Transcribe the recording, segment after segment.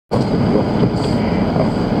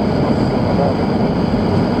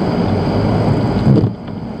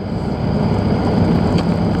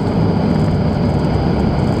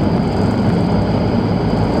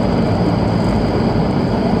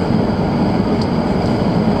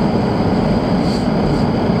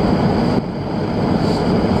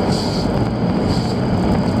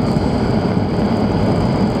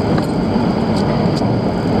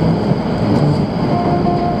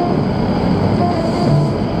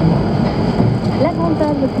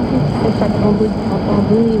table public, c'est chaque vendredi matin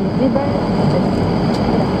des débats,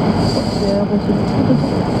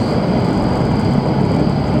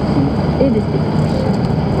 et des spectacles.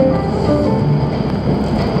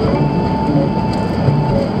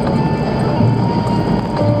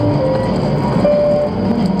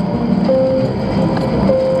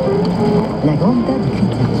 La grande table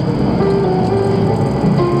critique.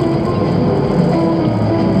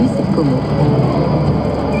 Lui, c'est comment?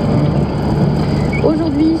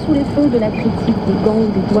 Aujourd'hui, sous les feux de la critique, des gangs,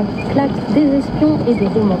 des doigts qui claquent, des espions et des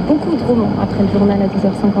romans, beaucoup de romans. Après le journal à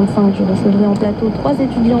 10h55, je recevrai en plateau 3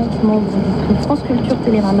 étudiantes membres du prix France Culture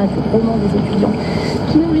Télérama du roman des étudiants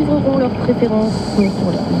qui nous livreront leurs préférences.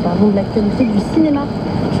 Nous parlons de l'actualité du cinéma.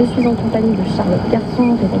 Je suis en compagnie de Charlotte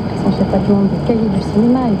Garçon, rédactrice en chef adjointe des Cahiers du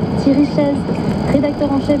cinéma, et de Thierry Chaise, rédacteur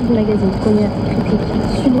en chef du magazine Première Critique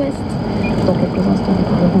Sud-Ouest. Dans quelques instants, nous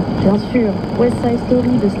parlerons bien sûr West Side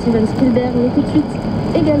Story de Steven Spielberg, mais tout de suite,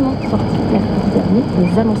 également sorti mercredi dernier,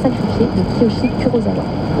 Les Amants sacrifiés de Kiyoshi Kurosawa.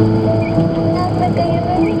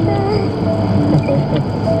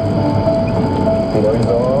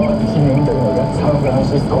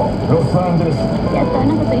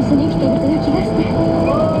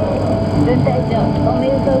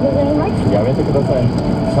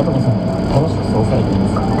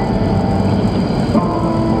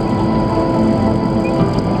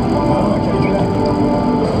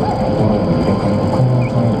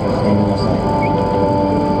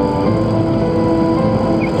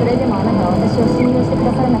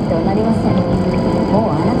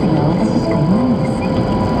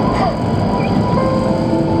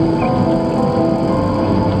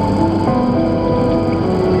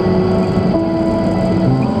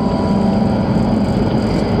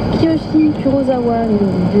 Kurosawa, né au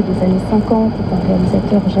milieu des années 50, est un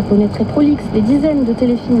réalisateur japonais très prolixe. Des dizaines de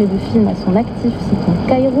téléfilms et de films à son actif, citons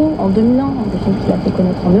Kairo en 2001, un des films qu'il a fait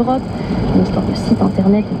connaître en Europe, une histoire de site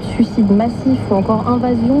internet et de suicide massif, ou encore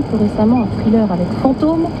Invasion, plus récemment un thriller avec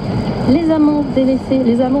Fantôme. Les amants délaissés,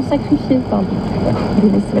 les amants sacrifiés, pardon.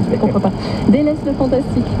 Délaissés, je ne comprends pas. Délaisse le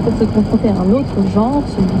fantastique pour se confronter à un autre genre,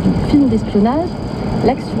 celui du film d'espionnage.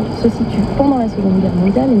 L'action se situe pendant la Seconde Guerre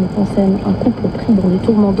mondiale et met en scène un couple pris dans des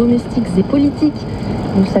tourments domestiques et politiques.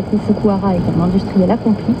 Yusaku Fukuhara est un industriel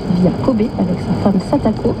accompli qui vit à Kobe avec sa femme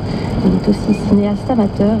Satako. Il est aussi cinéaste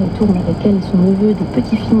amateur et tourne avec elle et son neveu des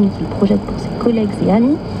petits films qu'il projette pour ses collègues et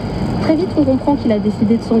amis. Très vite, on comprend qu'il a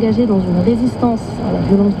décidé de s'engager dans une résistance à la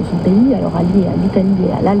violence de son pays, alors allié à l'Italie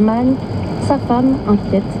et à l'Allemagne. Sa femme,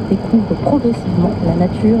 inquiète, découvre progressivement la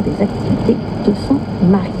nature des activités de son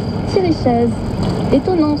mari. Thierry Chaise.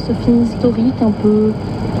 Étonnant ce film historique, un peu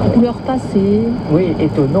couleur passée. Oui,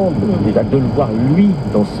 étonnant déjà de le voir lui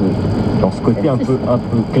dans ce côté un peu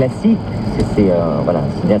classique. C'est voilà,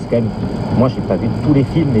 un cinéaste quand même. Moi, j'ai pas vu tous les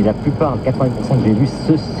films, mais la plupart, 80% que j'ai vus,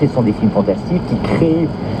 ce sont des films fantastiques qui créent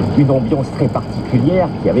une ambiance très particulière.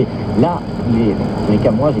 Qui avait là, les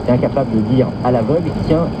cas moi, j'étais incapable de dire à l'aveugle,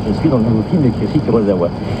 tiens, je suis dans le nouveau film de Kiyoshi Kurosawa.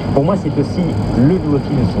 Pour moi, c'est aussi le nouveau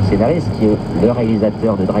film de son scénariste, qui est le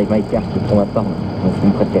réalisateur de Drive My Car, qui est pour ma part mon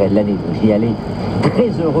film préféré de l'année. J'y allais très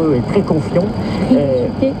heureux et très confiant.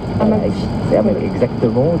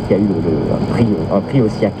 Exactement, qui a eu un prix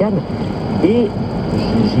aussi à Cannes. Et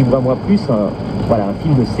j'y vois moi plus un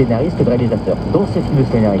film de scénariste que de réalisateur. Dans ce film de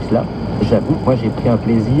scénariste-là, j'avoue que moi j'ai pris un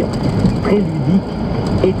plaisir très ludique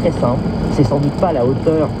et très simple. C'est sans doute pas à la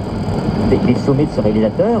hauteur des sommets de ce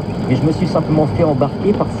réalisateur, mais je me suis simplement fait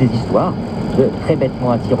embarquer par ces histoires très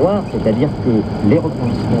bêtement à tiroir, c'est-à-dire que les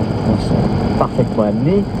rebondissements sont parfaitement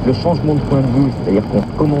amenés, le changement de point de vue, c'est-à-dire qu'on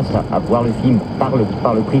commence à voir le film par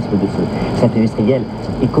le prisme de cet industriel,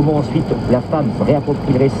 et comment ensuite la femme se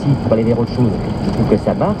réapproprie le récit pour aller vers autre chose. Je trouve que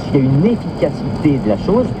ça marche, il y a une efficacité de la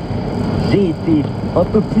chose. J'ai été un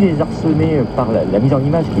peu plus désarçonné par la mise en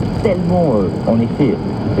image qui est tellement, en effet,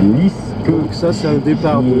 lisse que... Donc ça, c'est un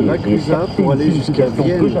départ de la Clusaz pour aller jusqu'à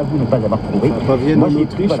Vienne. Que j'avoue ne pas avoir trouvé. Enfin, pas Vienne moi, en j'ai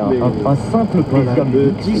Autriche, voilà, mais... un simple plaisir voilà,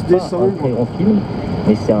 le 10 décembre, un très grand film,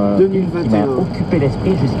 mais c'est un 2021. film qui m'a occupé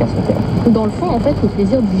l'esprit jusqu'à son terme. Dans le fond, en fait, le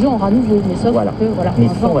plaisir du genre à nouveau, mais sauf que, voilà, mais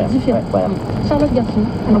un genre différent. Ouais, voilà. Charlotte Garçon.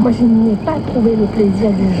 Alors moi, je n'ai pas trouvé le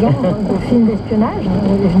plaisir du genre de film d'espionnage.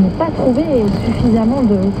 Je n'ai pas trouvé suffisamment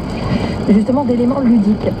justement d'éléments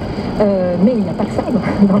ludiques. Mais il n'y a pas que ça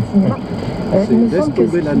dans le cinéma. Il me semble que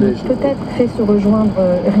ce qui peut-être fait se rejoindre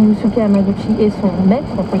Ryusuke Hamaguchi et son maître,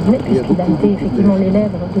 entre guillemets, puisqu'il a été effectivement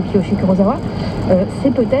l'élève de Kiyoshi Kurosawa,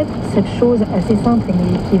 c'est peut-être cette chose assez simple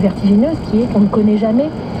mais qui est vertigineuse, qui est qu'on ne connaît jamais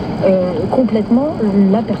complètement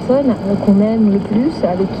la personne qu'on aime le plus,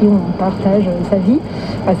 avec qui on partage sa vie,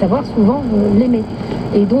 à savoir souvent l'aimer.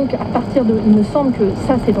 Et donc, à partir de... Il me semble que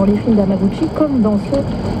ça, c'est dans les films d'Hamaguchi, comme dans ceux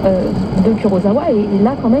de Kurosawa. Et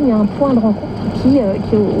là, quand même, il y a un point de rencontre qui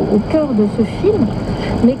est au cœur de ce film.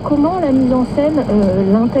 Mais comment la mise en scène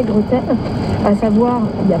l'intègre-t-elle? À savoir,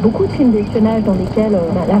 il y a beaucoup de films d'espionnage dans lesquels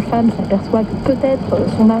la femme s'aperçoit que peut-être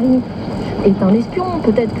son mari est un espion,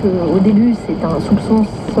 peut-être qu'au début c'est un soupçon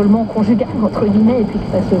seulement conjugal, entre guillemets, et puis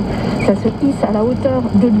que ça se hisse à la hauteur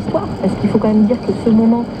de l'histoire, parce qu'il faut quand même dire que ce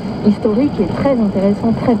moment historique est très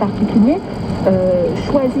intéressant, très particulier.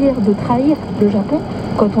 Choisir de trahir le Japon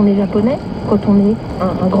quand on est japonais, quand on est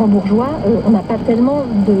un grand bourgeois, on n'a pas tellement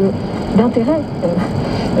d'intérêt,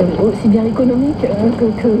 aussi bien économique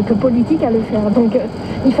que politique, à le faire. Donc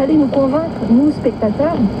il fallait nous convaincre, nous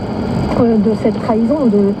spectateurs, de cette trahison,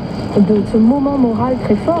 de ce moment moral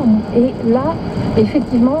très fort. Et là,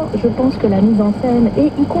 effectivement, je pense que la mise en scène,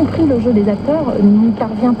 et y compris le jeu des acteurs, n'y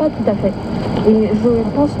parvient pas tout à fait. Et je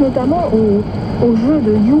pense notamment au jeu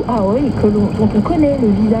de Yu Aoi, dont on connaît le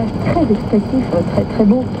visage très expressif, très, très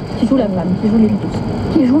beau, qui joue la femme, qui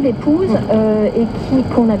joue l'épouse, et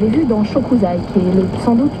qu'on avait vu dans Shokuzai, qui est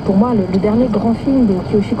sans doute pour moi le dernier grand film de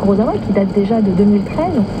Kiyoshi Kurosawa, qui date déjà de 2013,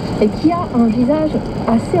 et qui a un visage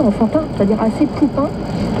assez enfantin, c'est-à-dire assez poupin,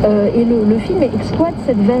 et le film exploite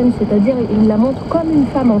cette veine, c'est-à-dire il la montre comme une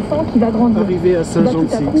femme enfant qui va grandir, Arrivé à qui va tout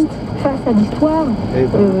à coup, face à l'histoire,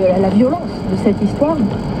 à la violence de cette histoire,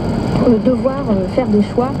 devoir faire des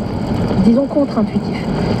choix, disons, contre-intuitifs.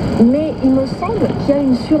 Mais il me semble qu'il y a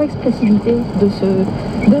une surexpressivité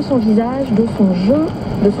de son visage, de son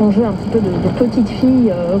jeu un petit peu de petite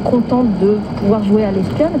fille contente de pouvoir jouer à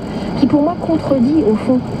l'espionne, qui pour moi contredit au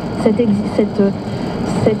fond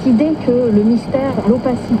cette idée que le mystère,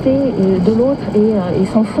 l'opacité de l'autre est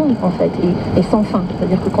sans fond en fait, et sans fin.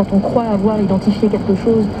 C'est-à-dire que quand on croit avoir identifié quelque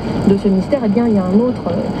chose de ce mystère, eh bien il y a un autre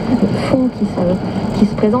fond qui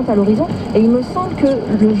se présente à l'horizon. Et il me semble que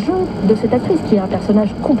le jeu de cette actrice, qui est un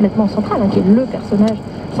personnage complètement central, qui est le personnage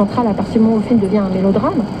central à partir du moment où le film devient un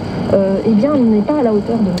mélodrame, eh bien il n'est pas à la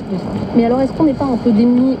hauteur de ça. Mais alors est-ce qu'on n'est pas un peu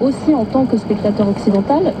démuni aussi en tant que spectateur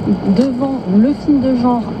occidental devant le film de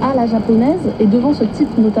genre à la japonaise et devant ce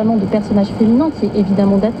type notamment de personnage féminin qui est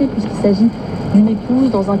évidemment daté puisqu'il s'agit d'une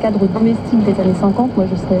épouse dans un cadre domestique des années 50. Moi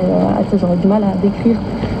j'aurais du mal à décrire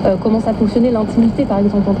comment ça fonctionnait, l'intimité par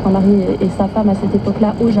exemple entre un mari et sa femme à cette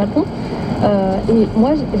époque-là au Japon. Et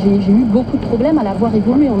moi j'ai eu beaucoup de problèmes à la voir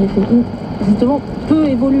évoluer, en effet, justement peu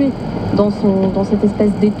évoluer dans cette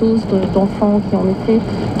espèce d'éthos d'enfant qui en effet,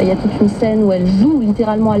 il y a toute une scène où elle joue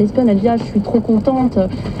littéralement à l'espionne, elle dit ah je suis trop contente,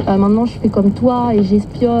 maintenant je fais comme toi et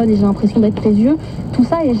j'espionne et j'ai l'impression d'être tes yeux. Tout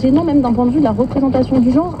ça est gênant même d'un point de vue de la représentation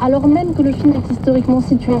du genre, alors même que le film est historiquement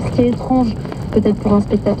situé, ce qui est étrange peut-être pour un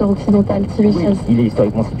spectateur occidental. Oui, il est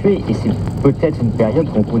historiquement situé et c'est peut-être une période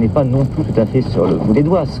qu'on ne connaît pas non plus tout à fait sur le bout des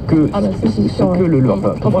doigts. Moi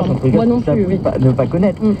non plus, oui. Ne pas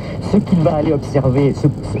connaître. Ce qu'il va aller observer,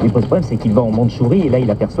 le problème c'est qu'il va en Mandchourie et là il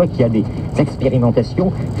aperçoit qu'il y a des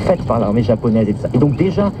expérimentations faites par l'armée japonaise et tout ça. Et donc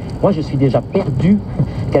déjà, moi je suis déjà perdu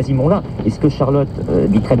quasiment là. Et ce que Charlotte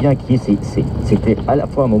dit très bien, c'était à la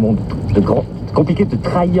fois un moment compliqué de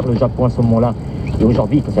trahir le Japon à ce moment-là. Et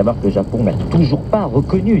aujourd'hui, il faut savoir que le Japon n'a toujours pas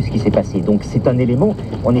reconnu ce qui s'est passé. Donc c'est un élément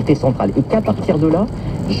en effet central. Et qu'à partir de là,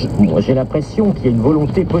 j'ai l'impression qu'il y a une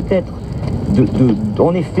volonté peut-être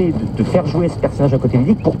de faire jouer ce personnage à côté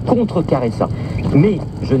ludique pour contrecarrer ça. Mais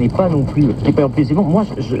je n'ai pas non plus les éléments. Moi,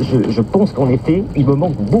 je pense qu'en effet, il me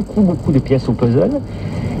manque beaucoup de pièces au puzzle.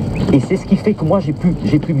 Et c'est ce qui fait que moi,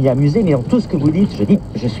 j'ai pu m'y amuser. Mais dans tout ce que vous dites,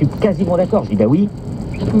 je suis quasiment d'accord. Je dis, bah oui.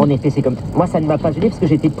 En effet, c'est comme moi, ça ne m'a pas gêné parce que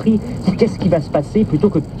j'étais pris qu'est-ce qui va se passer plutôt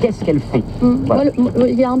que qu'est-ce qu'elle fait. Voilà.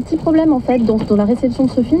 Il y a un petit problème en fait dans la réception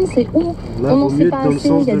de ce film, c'est où on n'en sait pas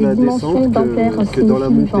assez, il y a des dimensions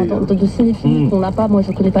de cinéphilie qu'on n'a pas. Moi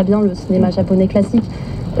je connais pas bien le cinéma japonais classique.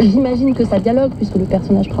 J'imagine que ça dialogue puisque le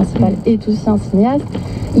personnage principal est aussi un cinéaste.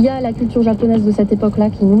 Il y a la culture japonaise de cette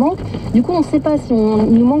époque-là qui nous manque. Du coup, on ne sait pas si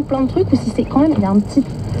il nous manque plein de trucs ou si c'est quand même il y a un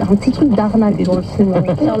petit truc d'arnaque dans le film.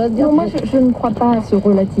 Charlotte, non, moi je ne crois pas à ce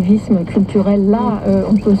relativisme culturel-là.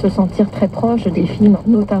 On peut se sentir très proche des films,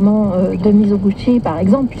 notamment de Mizoguchi par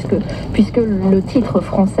exemple, puisque le titre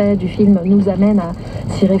français du film nous amène à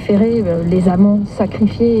s'y référer, les amants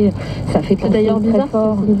sacrifiés. Ça fait penser d'ailleurs bizarre,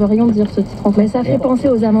 fort. Ça ne veut rien dire ce titre en fait. Mais ça fait penser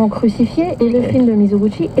aux amants crucifiés et le film de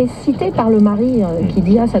Mizoguchi est cité par le mari qui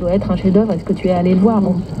dit ah ça doit être un chef-d'œuvre, est-ce que tu es allé le voir?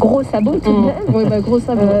 Bon, gros sabot tout de même. Oui, gros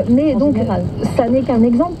sabot. Mais donc ça n'est qu'un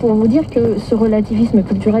exemple. présente pour vous dire que ce relativisme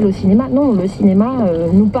culturel au cinéma, non, le cinéma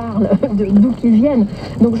nous parle d'où qu'il vienne.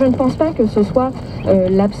 Donc je ne pense pas que ce soit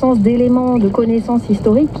l'absence d'éléments, de connaissances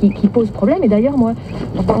historiques qui pose problème. Et d'ailleurs, moi,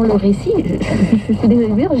 dans le récit, je suis désolée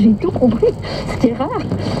de dire, j'ai tout compris, ce qui est rare.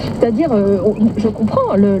 C'est-à-dire, je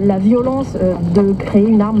comprends la violence de créer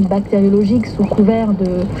une arme bactériologique sous couvert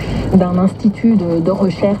d'un institut de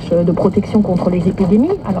recherche de protection contre les épidémies.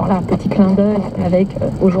 Alors là, petit clin d'œil avec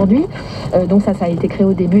aujourd'hui. Donc ça a été créé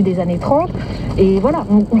au début des années 30. Et voilà,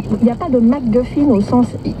 il n'y a pas de MacGuffin au sens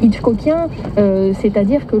Hitchcockien,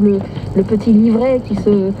 c'est-à-dire que le petit livret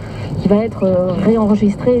qui va être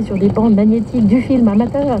réenregistré sur des bandes magnétiques du film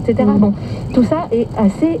amateur, etc. Bon, tout ça est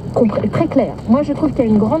très clair. Moi, je trouve qu'il y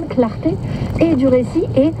a une grande clarté et du récit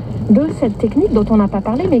et de cette technique dont on n'a pas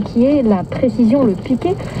parlé, mais qui est la précision, le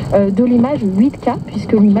piqué de l'image 8K,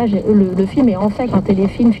 puisque le film est en fait un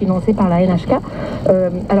téléfilm financé par la NHK.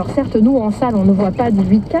 Alors certes, nous, en salle, on ne voit pas du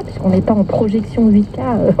 8K, puisqu'on n'est pas en projection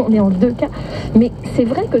 8K, on est en 2K, mais c'est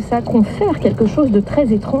vrai que ça confère quelque chose de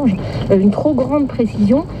très étrange, une trop grande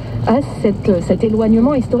précision à cet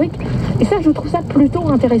éloignement historique. Et ça, je trouve ça plutôt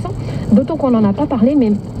intéressant, d'autant qu'on n'en a pas parlé,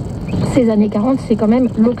 mais ces années 40, c'est quand même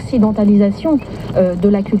l'occidentalisation de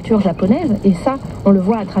la culture japonaise, et ça, on le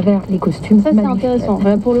voit à travers les costumes. Ça, c'est intéressant.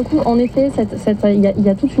 Pour le coup, en effet, il y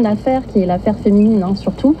a toute une affaire qui est l'affaire féminine, hein,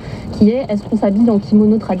 surtout, qui est est-ce qu'on s'habille en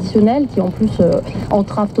kimono traditionnel, qui en plus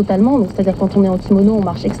entrave totalement, donc c'est-à-dire quand on est en kimono, on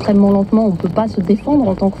marche extrêmement lentement, on ne peut pas se défendre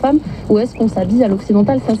en tant que femme, ou est-ce qu'on s'habille à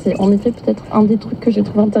l'occidental? Ça, c'est en effet peut-être un des trucs que j'ai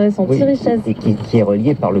trouvé intéressant. Oui, et qui est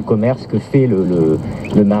relié par le commerce que fait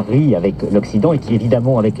le mari avec l'Occident, et qui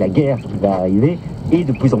évidemment, avec la guerre qui va arriver, est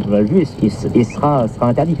de plus en plus mal vu et sera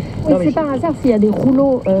interdit. Oui, c'est par hasard s'il y a des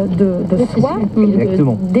rouleaux de soie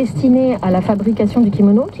destinés à la fabrication du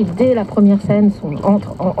kimono qui, dès la première scène,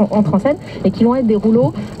 entrent en scène et qui vont être des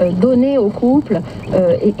rouleaux donnés au couple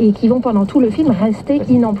et qui vont pendant tout le film rester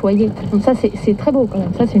inemployés. Donc ça, c'est très beau quand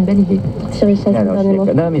même. Ça, c'est une belle idée. Thierry Chasse,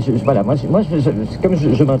 non, mais voilà, comme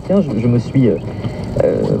je maintiens, je me suis...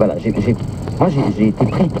 voilà, j'ai été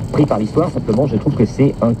pris par l'histoire. Simplement, je trouve que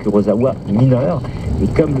c'est un Kurosawa mineur. Et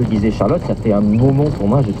comme le disait Charlotte, ça fait un moment pour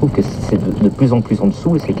moi, je trouve que c'est de plus en plus en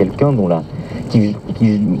dessous. Et c'est quelqu'un qui,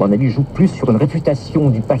 à mon avis, joue plus sur une réputation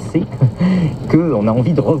du passé qu'on a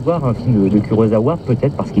envie de revoir un film de Kurosawa,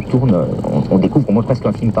 peut-être parce qu'il tourne, on découvre au moins presque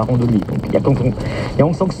un film par an de lui. Donc il y a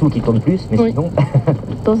Hong Sang-soo qui tourne plus, mais sinon...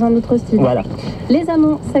 Dans un autre style. Voilà. Les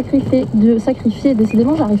amants sacrifiés,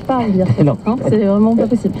 décidément, j'arrive pas à le dire. Non. Hein, c'est vraiment pas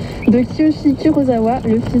possible. De Kiyoshi Kurosawa,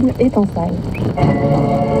 le film est en salle.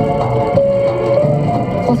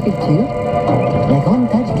 France Culture, la grande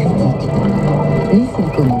page critique. Laissez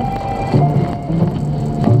le comment.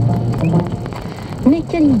 Mais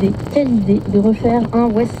quelle idée de refaire un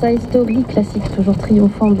West Side Story classique, toujours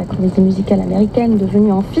triomphant de la comédie musicale américaine,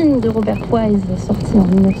 devenu un film de Robert Wise, sorti en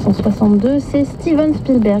 1962. C'est Steven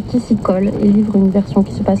Spielberg qui s'y colle et livre une version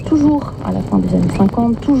qui se passe toujours à la fin des années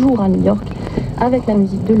 50, toujours à New York, avec la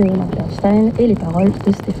musique de Leonard Bernstein et les paroles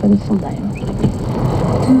de Stephen Sondheim.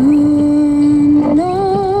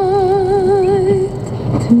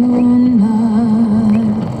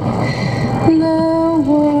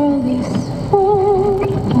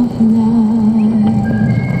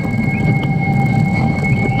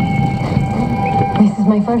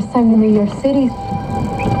 My first time in New York City.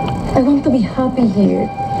 I want to be happy here.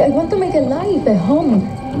 I want to make a life, a home.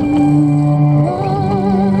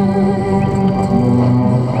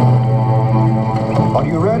 Are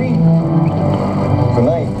you ready?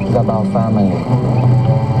 Tonight is about family.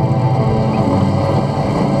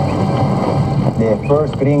 The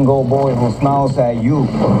first gringo boy who smiles at you.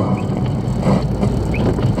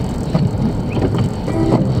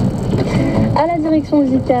 À la direction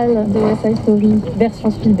musicale de West Side Story,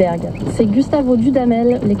 version Spielberg, c'est Gustavo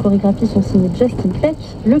Dudamel, les chorégraphies sont signées Justin Peck,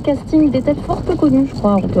 le casting des têtes fort peu connues, je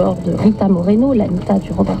crois, en dehors de Rita Moreno, l'Anita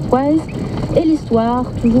du Robert Wise, et l'histoire,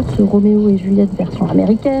 toujours ce Roméo et Juliette version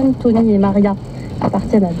américaine. Tony et Maria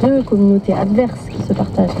appartiennent à deux communautés adverses qui se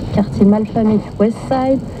partagent le quartier malfamé du West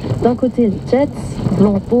Side. D'un côté les Jets,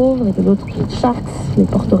 blancs pauvres, et de l'autre les Sharks, les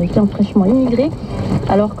portoricains fraîchement immigrés.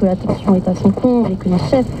 Alors que la tension est à son comble et que les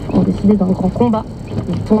chefs ont décidé d'un grand combat,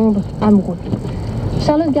 ils tombent amoureux.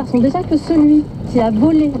 Charlotte Garçon, déjà que celui qui a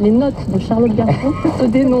volé les notes de Charlotte Garçon te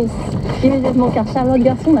dénonce immédiatement, car Charlotte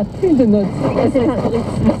Garçon n'a plus de notes.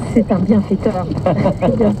 C'est un bienfaiteur,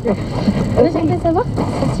 bien sûr. J'aimerais savoir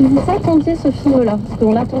si vous attendiez ce film-là, parce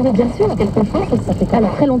qu'on attendait bien sûr quelque chose, ça fait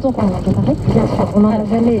très longtemps qu'on en a préparé. Bien sûr, on n'en a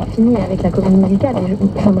jamais fini avec la comédie musicale, et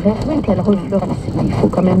je me réjouis qu'elle refleurisse, il faut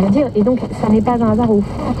quand même le dire. Et donc, ça n'est pas un hasard au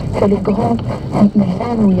fond que les grands, ils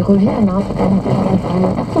viennent ou ils reviennent, hein, c'est pas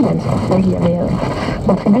une partout, même si on dit, mais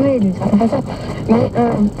contribuer d'une certaine façon. Mais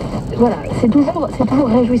voilà, c'est toujours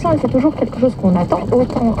réjouissant et c'est toujours quelque chose qu'on attend,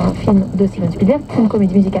 autant un film de Steven Spielberg qu'une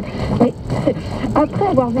comédie musicale. Mais après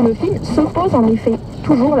avoir vu le film, se pose en effet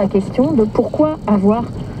toujours la question de pourquoi avoir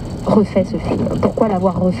refait ce film. Pourquoi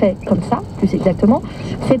l'avoir refait comme ça, plus exactement,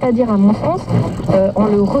 c'est-à-dire à mon sens, en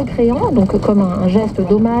le recréant, donc comme un geste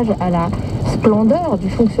d'hommage à la splendeur du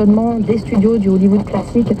fonctionnement des studios du Hollywood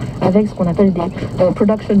classique, avec ce qu'on appelle des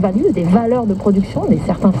production values, des valeurs de production, des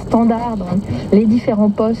certains standards dans les différents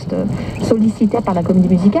postes sollicités par la comédie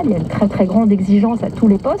musicale. Il y a une très très grande exigence à tous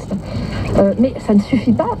les postes, mais ça ne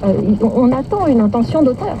suffit pas. On attend une intention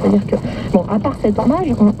d'auteur, c'est-à-dire que, bon, à part cet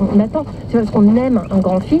hommage, on attend, c'est parce qu'on aime un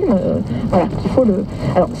grand film, voilà, qu'il faut le...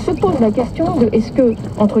 Alors, se pose la question de est-ce que,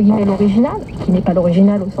 entre guillemets, l'original, qui n'est pas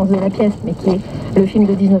l'original au sens de la pièce, mais qui est le film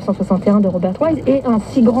de 1961 de Robert Wise, est un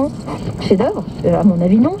si grand chef-d'œuvre, à mon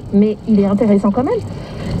avis non, mais il est intéressant quand même.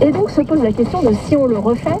 Et donc se pose la question de si on le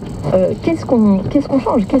refait, qu'est-ce qu'on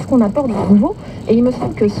change, qu'est-ce qu'on apporte de nouveau. Et il me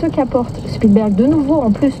semble que ce qu'apporte Spielberg de nouveau,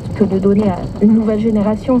 en plus que de donner à une nouvelle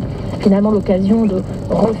génération finalement l'occasion de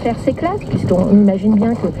refaire ses classes, puisqu'on imagine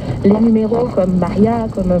bien que les numéros comme Maria,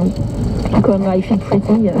 comme I Feel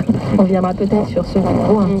Pretty, on viendra peut-être sur ce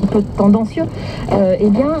numéro un petit peu tendancieux, eh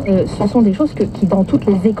bien, ce sont des choses qui, dans toutes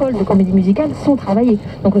les écoles de comédie musicale, sont travaillées.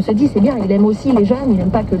 Donc on se dit, c'est bien, il aime aussi les jeunes, il n'aime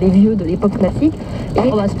pas que les vieux de l'époque classique. Et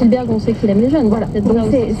Spielberg, on sait qu'il aime les jeunes. Voilà,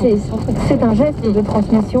 c'est un geste de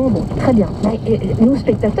transmission, bon, très bien. Mais nous,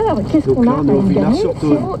 spectateurs, qu'est-ce qu'on a à y gagner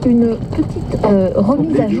sinon une petite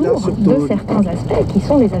remise à jour de certains aspects qui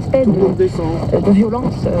sont les aspects de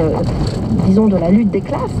violence, disons, de la lutte des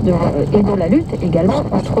classes, et de la lutte également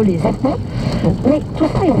entre les ethnies. Mais tout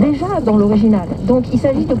ça est déjà dans l'original. Donc il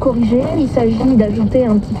s'agit de corriger, il s'agit d'ajouter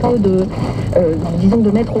un petit peu de, disons,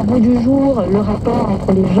 de mettre au bout du jour le rapport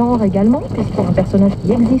entre les genres également, puisqu'il y a un personnage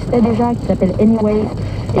qui existait déjà, qui s'appelle Anyway,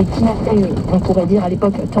 et qui était, on pourrait dire à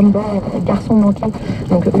l'époque, tomboy, garçon manqué,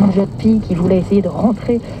 donc une jeune fille qui voulait essayer de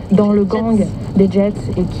rentrer dans le gang des Jets,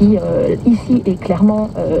 et qui, ici, est clairement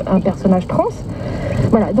un personnage trans.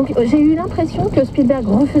 Voilà, donc j'ai eu l'impression que Spielberg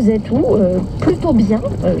refaisait tout, plutôt bien,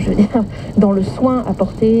 je veux dire, dans le soin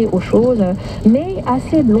apporté aux choses, mais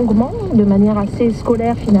assez longuement, de manière assez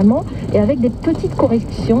scolaire finalement, et avec des petites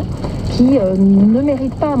corrections qui ne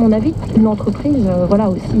méritent pas, à mon avis, une entreprise voilà,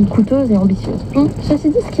 aussi coûteuse et ambitieuse. Ceci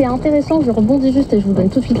dit, ce qui est intéressant, je rebondis juste et je vous donne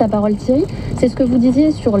tout de suite la parole Thierry, c'est ce que vous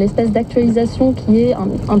disiez sur l'espèce d'actualisation qui est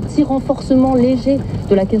un petit renforcement léger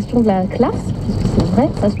de la question de la classe, puisque c'est vrai,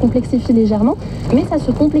 ça se complexifie légèrement, mais ça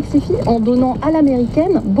se complexifie en donnant à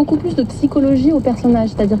l'américaine beaucoup plus de psychologie au personnage.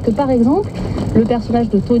 C'est-à-dire que par exemple, le personnage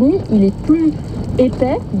de Tony, il est plus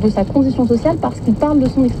épais de sa condition sociale parce qu'il parle de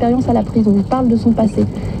son expérience à la prison, il parle de son passé.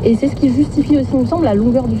 Et c'est ce qui justifie aussi, il me semble, la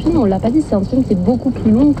longueur du film. On l'a pas dit, c'est un film qui est beaucoup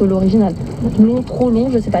plus long que l'original. Long, trop long,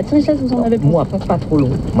 je sais pas. Thierry, vous en avez plus? Moi, pas trop long.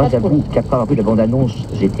 Moi, j'avoue qu'après avoir vu la bande-annonce,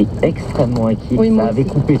 j'étais extrêmement inquiet. Oui, ça avait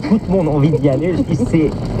coupé toute mon envie d'y aller. Je me suis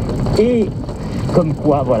dit, c'est... Et comme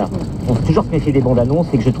quoi, voilà. Il faut toujours se méfier des bandes-annonces,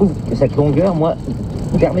 et que je trouve que cette longueur, moi,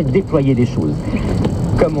 permet de déployer des choses.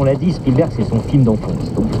 Comme on l'a dit, Spielberg, c'est son film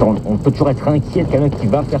d'enfance. Donc on peut toujours être inquiet de quelqu'un qui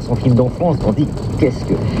va faire son film d'enfance. On dit, qu'est-ce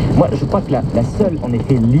que... Moi, je crois que la seule, en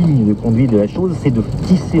effet, ligne de conduite de la chose, c'est de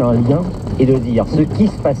tisser un lien et de dire ce qui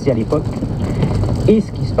se passait à l'époque et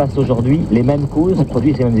ce qui se passe aujourd'hui, les mêmes causes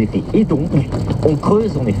produisent les mêmes effets. Et donc, on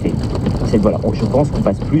creuse, en effet. Voilà, je pense qu'on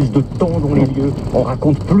passe plus de temps dans les lieux, on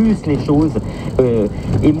raconte plus les choses.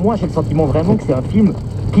 Et moi, j'ai le sentiment vraiment que c'est un film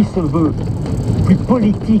qui se veut plus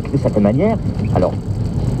politique de certaine manière. Alors,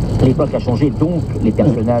 l'époque a changé, donc les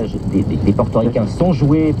personnages des portoricains sont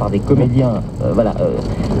joués par des comédiens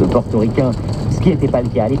portoricains, ce qui n'était pas le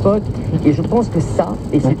cas à l'époque. Et je pense que ça,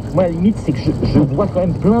 et moi la limite, c'est que je vois quand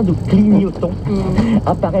même plein de clignotants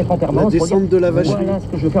apparaître en permanence. La descente de la vacherie. Voilà ce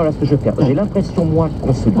que je veux faire, voilà ce que je veux faire. J'ai l'impression, moi,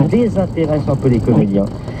 qu'on se désintéresse un peu des comédiens.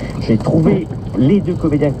 J'ai trouvé les deux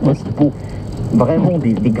comédiens principaux vraiment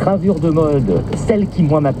des gravures de mode. Celle qui,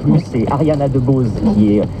 moi, m'a plu, c'est Ariana DeBose,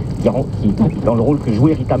 qui dans le rôle que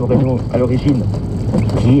jouait Rita Moreno à l'origine,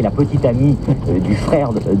 qui est la petite amie du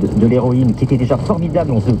frère de l'héroïne, qui était déjà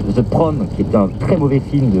formidable dans The Prom, qui est un très mauvais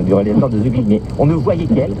film du réalisateur de The Gig, mais on ne voyait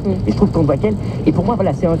qu'elle, et je trouve qu'on ne voit qu'elle. Et pour moi,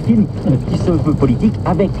 voilà, c'est un film qui se veut politique,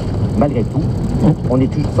 avec, malgré tout, on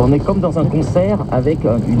est comme dans un concert avec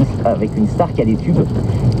une star qui a des tubes,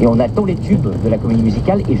 et on attend les tubes de la comédie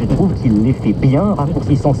musicale, et je trouve qu'il les fait bien,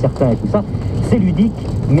 raccourcissant certains et tout ça. C'est ludique,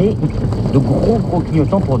 mais de gros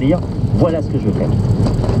clignotants pour dire, voilà ce que je veux faire.